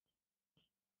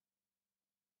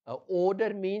 An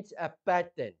order means a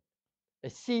pattern, a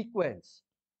sequence.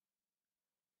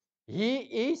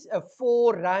 He is a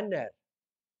forerunner.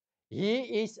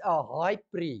 He is a high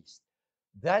priest.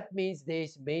 That means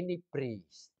there's many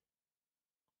priests.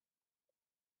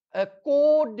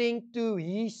 According to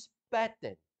his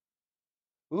pattern.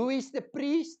 Who is the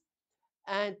priest?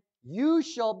 And you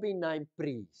shall be named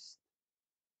priests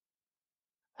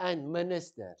and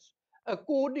ministers.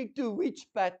 According to which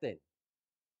pattern?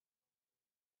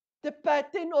 The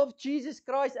pattern of Jesus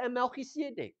Christ and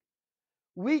Melchizedek.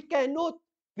 We cannot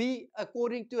be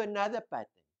according to another pattern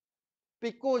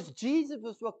because Jesus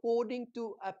was according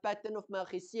to a pattern of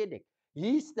Melchizedek.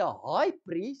 He's the high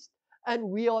priest and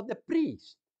we are the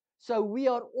priest. So we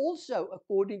are also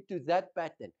according to that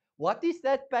pattern. What is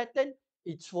that pattern?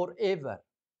 It's forever.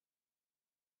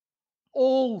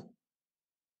 All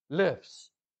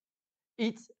lives.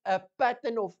 It's a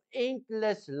pattern of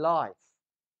endless life.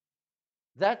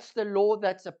 That's the law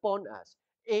that's upon us.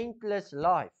 Endless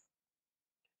life.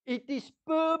 It is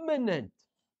permanent.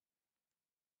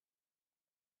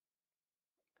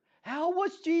 How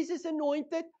was Jesus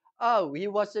anointed? Oh, he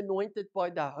was anointed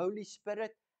by the Holy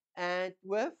Spirit and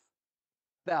with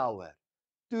power.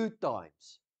 2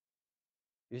 times.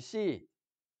 You see it?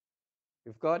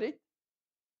 You've got it?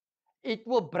 It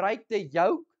will break the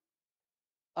yoke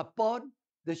upon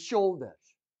the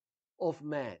shoulders of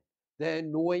man. The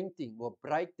anointing will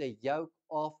break the yoke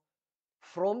off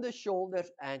from the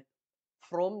shoulders and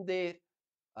from their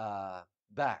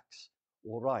backs.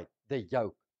 All right, the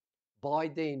yoke by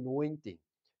the anointing.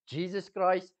 Jesus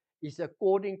Christ is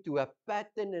according to a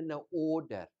pattern and an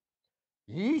order.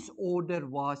 His order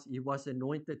was he was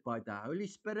anointed by the Holy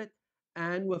Spirit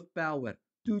and with power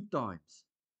 2 times.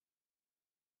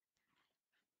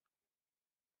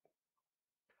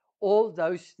 All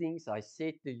those things I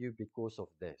said to you because of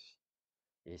this.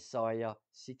 Isaiah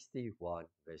 61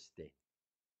 verse 10.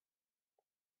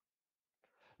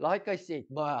 Like I said,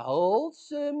 my whole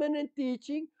sermon and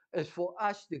teaching is for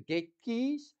us to get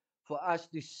keys, for us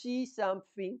to see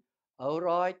something. All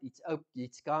right,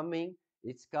 it's coming,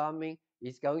 it's coming,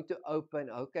 it's going to open.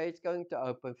 Okay, it's going to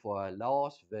open for our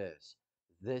last verse.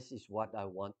 This is what I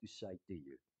want to say to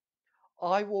you.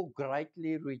 I will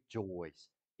greatly rejoice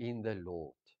in the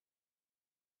Lord.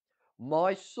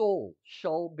 My soul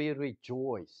shall be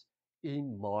rejoiced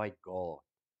in my God,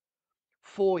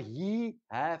 for he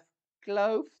hath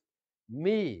clothed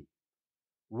me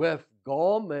with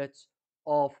garments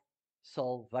of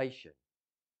salvation.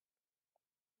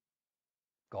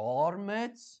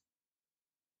 Garments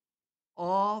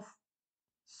of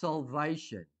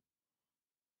salvation.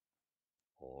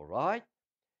 All right.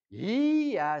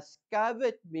 He has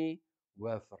covered me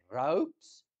with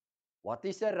robes. What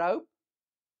is a robe?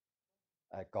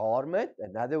 A garment.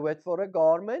 Another word for a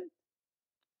garment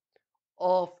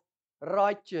of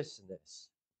righteousness.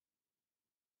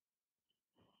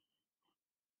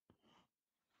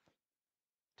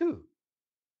 Two.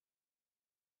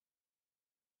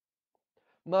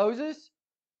 Moses,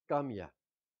 come here.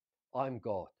 I'm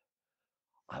God.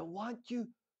 I want you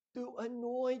to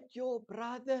anoint your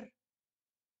brother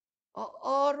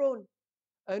Aaron.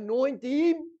 Anoint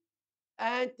him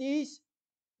and his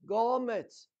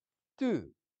garments. 2.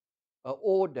 A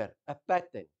order, a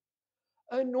pattern.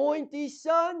 Anoint his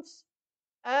sons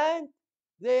and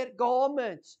their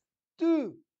garments.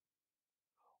 2.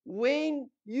 When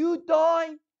you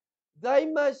die, they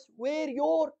must wear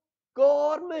your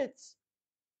garments.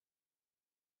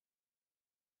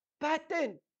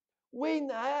 Pattern. When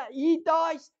he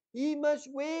dies, he must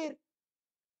wear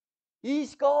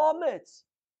his garments.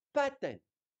 Pattern.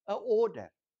 A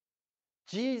order.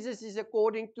 Jesus is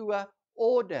according to a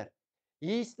order.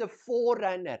 He's the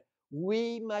forerunner.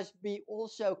 We must be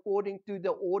also according to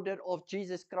the order of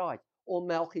Jesus Christ or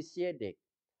Melchizedek.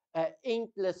 An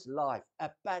endless life,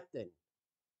 a pattern.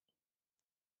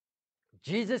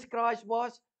 Jesus Christ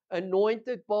was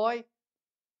anointed by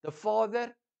the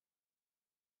Father,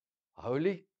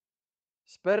 Holy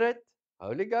Spirit,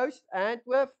 Holy Ghost, and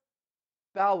with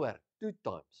power 2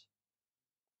 times.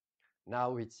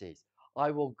 Now it says, I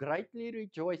will greatly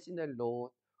rejoice in the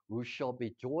Lord, who shall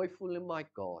be joyful in my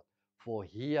God, for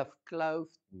he hath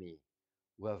clothed me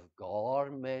with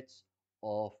garments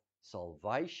of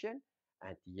salvation,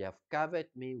 and he hath covered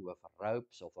me with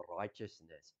robes of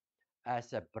righteousness.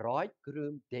 As a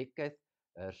bridegroom decketh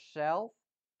herself,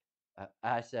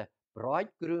 as a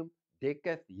bridegroom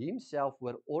decketh himself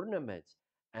with ornaments,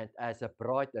 and as a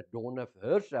bride adorneth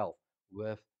herself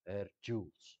with her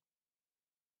jewels.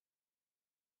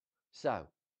 So,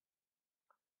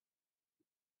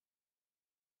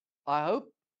 I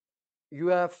hope you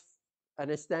have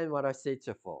understand what I said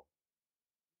so far.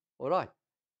 All right.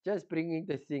 Just bringing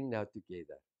the thing now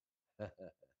together.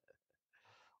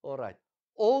 All right.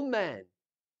 All man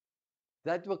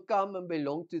that will come and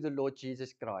belong to the Lord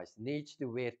Jesus Christ needs to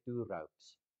wear two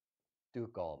robes, two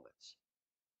garments.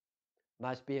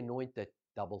 Must be anointed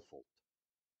doublefold.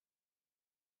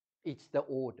 It's the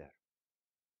order.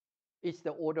 It's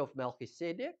the order of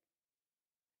Melchizedek.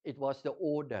 It was the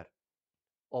order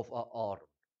of Aaron.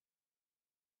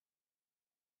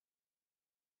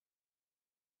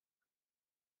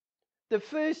 The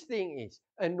first thing is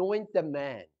anoint the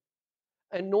man.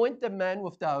 Anoint the man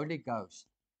with the Holy Ghost,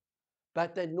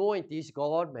 but anoint his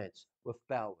garments with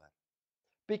power.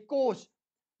 Because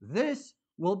this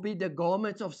will be the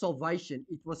garments of salvation.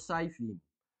 It will save him.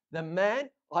 The man,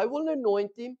 I will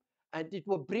anoint him, and it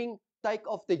will take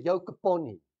off the yoke upon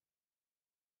him,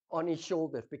 on his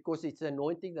shoulders, because it's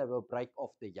anointing that will break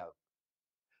off the yoke.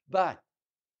 But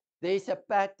there's a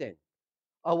pattern.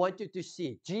 I want you to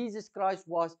see. Jesus Christ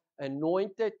was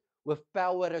anointed with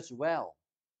power as well.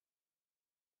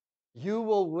 You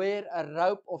will wear a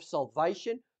robe of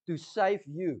salvation to save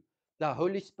you. The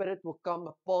Holy Spirit will come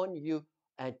upon you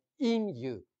and in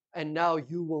you, and now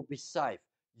you will be saved.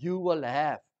 You will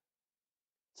have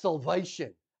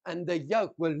salvation, and the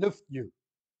yoke will lift you.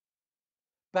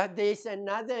 But there's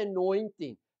another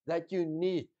anointing that you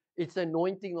need. It's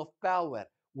anointing of power,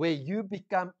 where you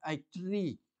become a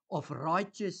tree of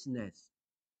righteousness,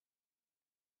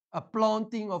 a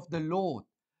planting of the Lord.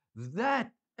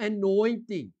 That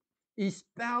anointing is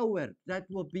power that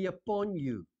will be upon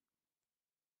you.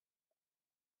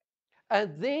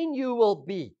 And then you will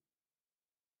be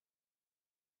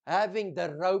having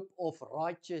the robe of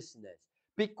righteousness,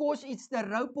 because it's the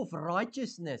robe of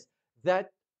righteousness that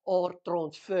are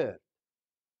transferred.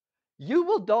 You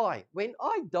will die. When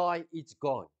I die, it's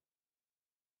gone.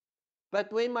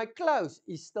 But when my clothes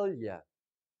is still here.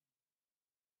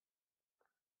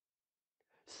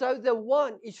 So the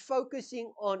one is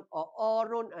focusing on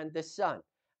Aaron and the son,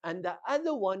 and the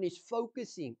other one is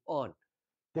focusing on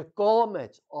the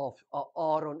garments of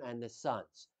Aaron and the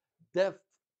sons, the,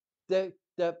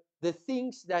 the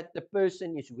things that the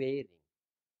person is wearing.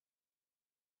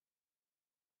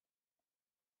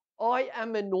 I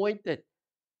am anointed,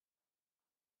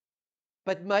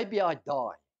 but maybe I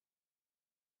die.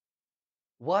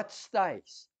 What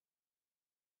stays?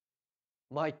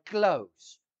 My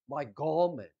clothes, my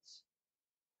garments.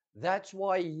 That's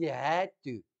why he had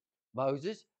to,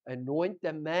 Moses, anoint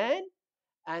the man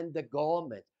and the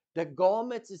garment. The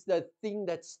garments is the thing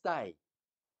that stays.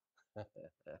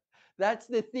 That's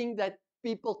the thing that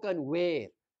people can wear.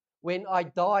 When I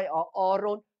die,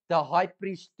 Aaron, the high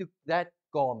priest, took that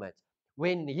garment.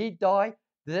 When he died,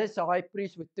 this high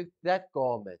priest took that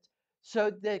garment.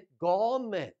 So the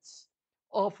garments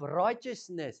of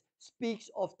righteousness speaks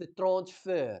of the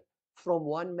transfer from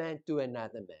one man to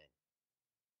another man.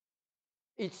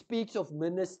 It speaks of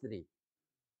ministry.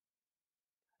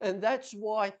 And that's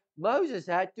why Moses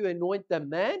had to anoint the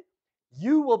man.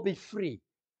 You will be free.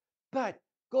 But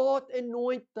God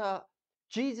anointed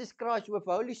Jesus Christ with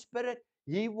Holy Spirit.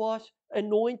 He was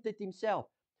anointed himself.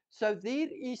 So there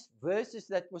is verses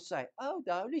that will say, oh,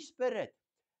 the Holy Spirit,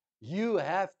 you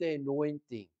have the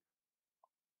anointing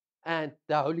and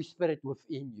the Holy Spirit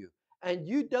within you. And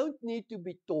you don't need to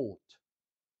be taught.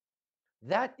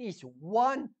 That is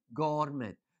one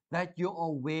garment that you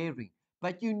are wearing.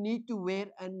 But you need to wear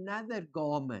another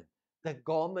garment, the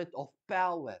garment of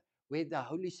power, where the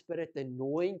Holy Spirit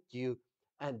anoints you,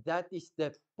 and that is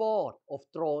the part of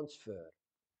transfer.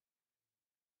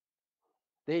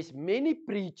 There's many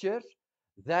preachers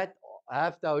that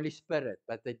have the Holy Spirit,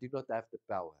 but they do not have the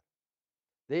power.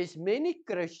 There's many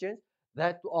Christians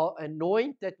that are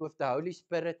anointed with the Holy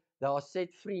Spirit, that are set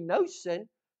free, no sin,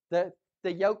 the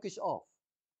yoke is off.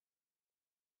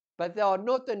 But they are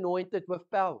not anointed with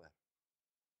power.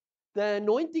 The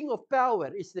anointing of power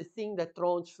is the thing that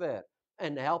transfers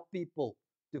and help people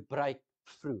to break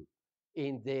through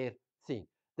in their thing.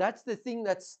 That's the thing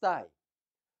that stays.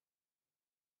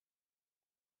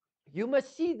 You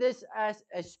must see this as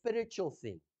a spiritual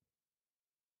thing.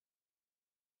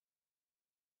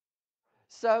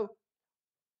 So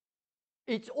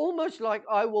it's almost like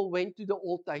I went to the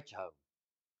old age home.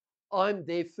 I'm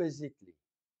there physically.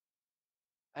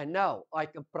 And now I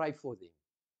can pray for them.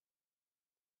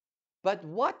 But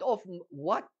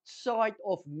what side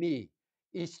of me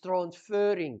is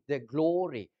transferring the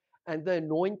glory and the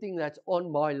anointing that's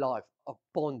on my life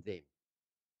upon them?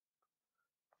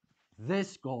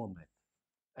 This garment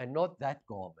and not that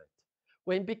garment.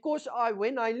 When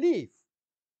I leave,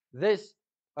 this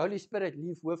Holy Spirit,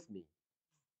 live with me.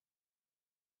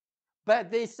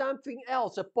 But there's something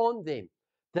else upon them,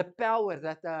 the power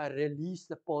that I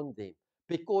released upon them.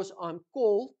 Because I'm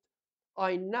called,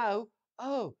 I know,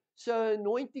 oh, so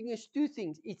anointing is two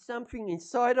things. It's something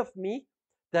inside of me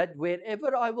that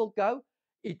wherever I will go,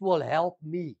 it will help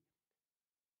me.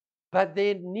 But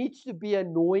there needs to be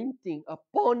anointing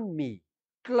upon me,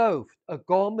 clothed, a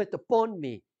garment upon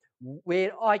me,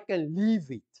 where I can leave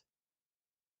it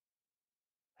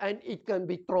and it can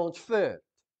be transferred.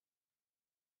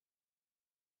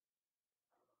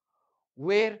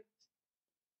 Where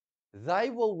they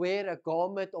will wear a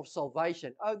garment of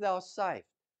salvation. Oh, they are saved.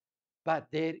 But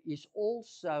there is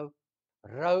also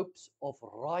robes of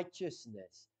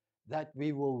righteousness that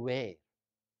we will wear,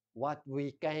 what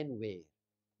we can wear.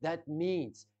 That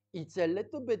means it's a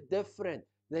little bit different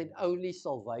than only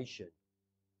salvation.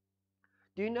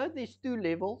 Do you know there's two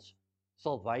levels?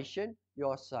 Salvation, you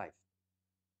are saved.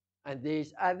 And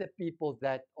there's other people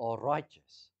that are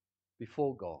righteous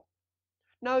before God.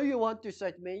 Now you want to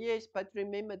say to me, yes, but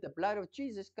remember the blood of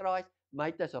Jesus Christ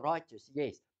made us righteous.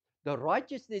 Yes, the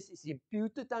righteousness is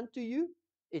imputed unto you.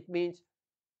 It means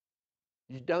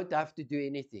you don't have to do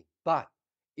anything, but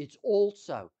it's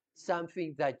also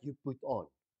something that you put on,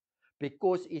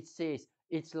 because it says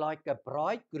it's like a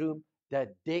bridegroom that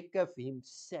decketh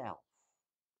himself.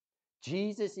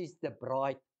 Jesus is the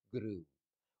bridegroom.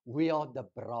 We are the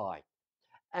bride,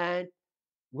 and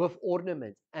with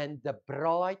ornaments, and the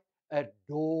bride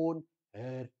adorn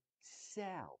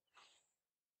herself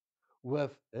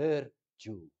with her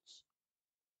jewels.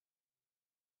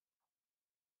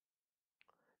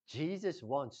 Jesus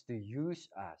wants to use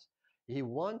us. He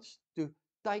wants to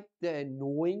take the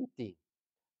anointing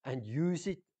and use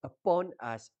it upon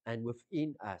us and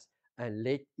within us and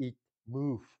let it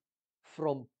move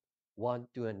from one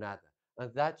to another.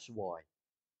 And that's why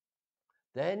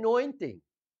the anointing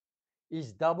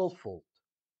is doublefold.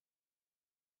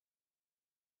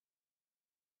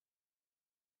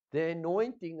 The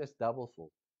anointing is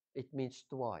doublefold. It means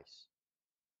twice.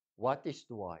 What is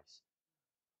twice?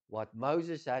 What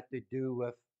Moses had to do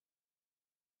with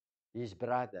his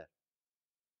brother.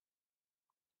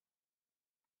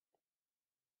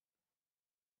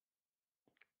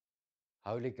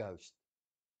 Holy Ghost.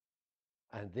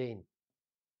 And then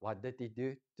what did he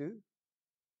do too?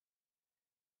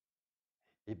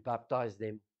 He baptized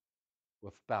them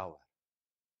with power.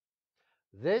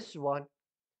 This one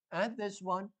and this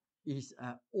one is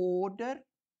an order,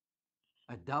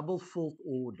 a double-fold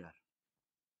order.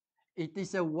 It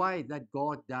is a way that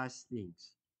God does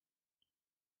things.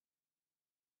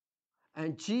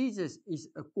 And Jesus is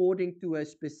according to a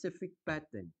specific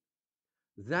pattern.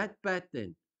 That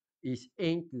pattern is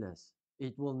endless.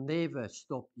 It will never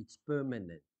stop. It's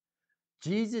permanent.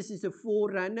 Jesus is a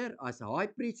forerunner. As a high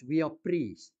priest, we are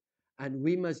priests. And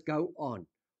we must go on.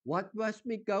 What must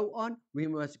we go on? We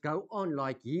must go on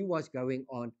like he was going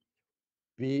on.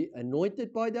 Be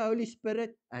anointed by the Holy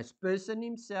Spirit as person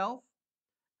himself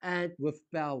and with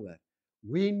power.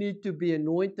 We need to be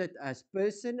anointed as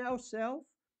person ourselves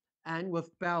and with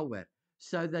power,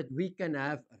 so that we can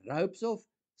have robes of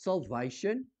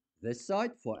salvation, this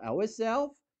side for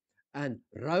ourselves, and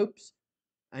robes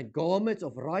and garments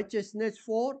of righteousness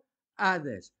for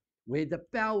others, where the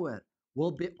power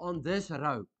will be on this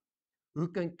robe, who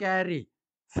can carry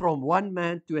from one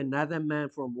man to another man,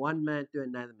 from one man to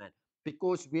another man,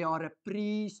 because we are a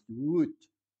priesthood.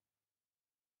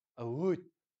 A hood.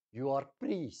 You are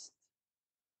priest.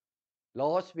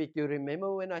 Last week, you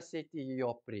remember when I said to you,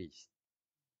 you're priest.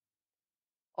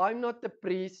 I'm not the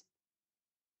priest.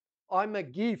 I'm a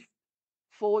gift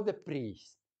for the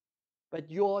priest. But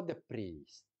you're the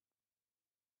priest.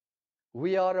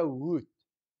 We are a hood.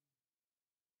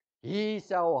 He is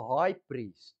our high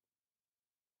priest.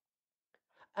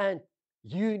 And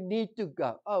you need to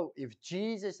go. Oh, if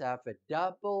Jesus have a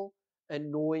double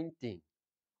anointing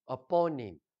upon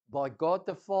him by God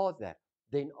the Father,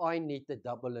 then I need the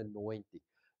double anointing.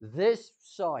 This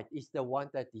side is the one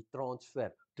that he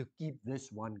transferred to keep this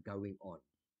one going on.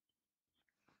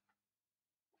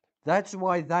 That's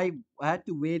why they had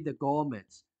to wear the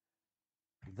garments.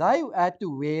 They had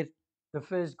to wear the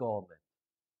first garment,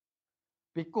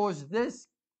 because this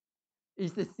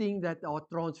is the thing that are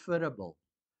transferable.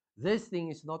 This thing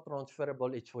is not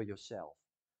transferable, it's for yourself.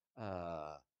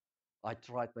 Uh, I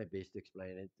tried my best to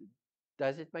explain it.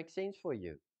 Does it make sense for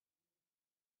you?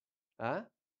 Huh?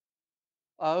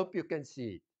 I hope you can see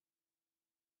it.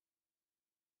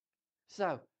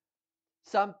 So,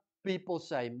 some people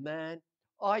say, man,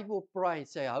 I will pray and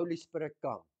say, Holy Spirit,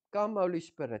 come. Come, Holy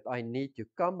Spirit, I need you.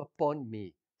 Come upon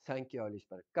me. Thank you, Holy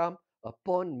Spirit. Come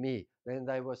upon me. Then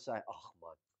they will say, oh,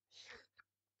 man,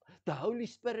 the Holy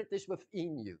Spirit is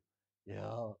within you.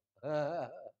 Yeah.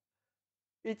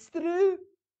 It's true.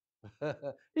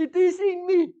 It is in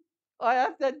me. I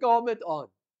have that garment on.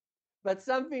 But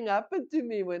something happened to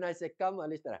me when I said, come,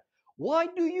 Holy Spirit. Why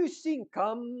do you sing,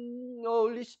 come,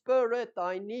 Holy Spirit,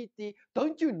 I need thee?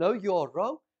 Don't you know you're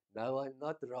wrong? No, I'm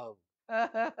not wrong.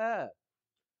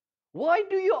 Why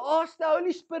do you ask the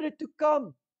Holy Spirit to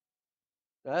come?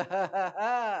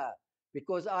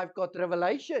 Because I've got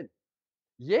revelation.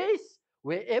 Yes,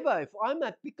 wherever, if I'm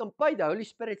at Pick and Pay, the Holy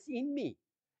Spirit's in me.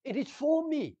 It is for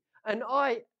me. And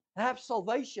I have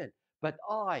salvation. But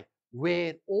I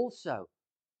wear also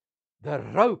the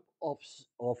robe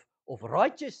of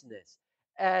righteousness.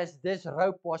 As this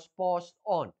robe was passed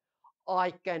on,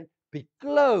 I can be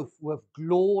clothed with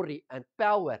glory and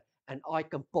power, and I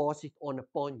can pass it on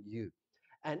upon you.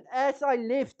 And as I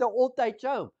left the old age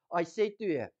home, I said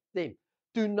to them,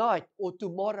 tonight or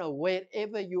tomorrow,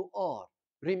 wherever you are,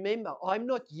 remember, I'm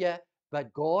not here,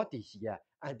 but God is here,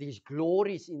 and His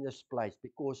glory is in this place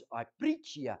because I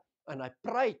preach here, and I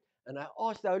prayed, and I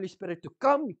asked the Holy Spirit to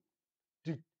come.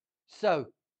 So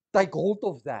take hold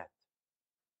of that.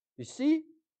 You see?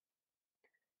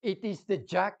 It is the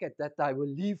jacket that I will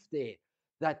leave there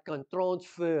that can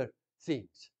transfer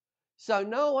things. So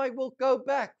now I will go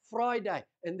back Friday,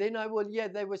 and then I will hear,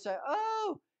 they will say,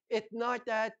 oh, at night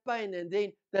I had pain. And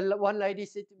then the one lady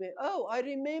said to me, oh, I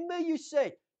remember you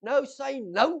said, no, say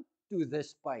no to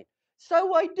this pain.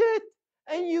 So I did.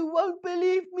 And you won't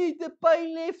believe me, the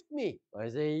pain left me. I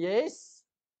say, yes,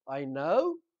 I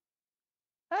know.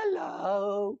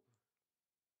 Hello.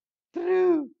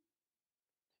 True.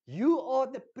 You are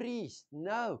the priest.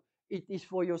 No, it is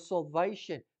for your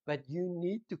salvation. But you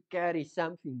need to carry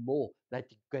something more that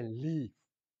you can leave.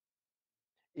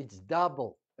 It's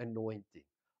double anointing.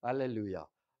 Hallelujah.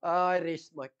 I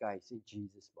rest my case in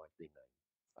Jesus' mighty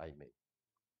name.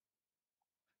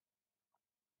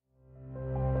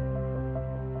 Amen.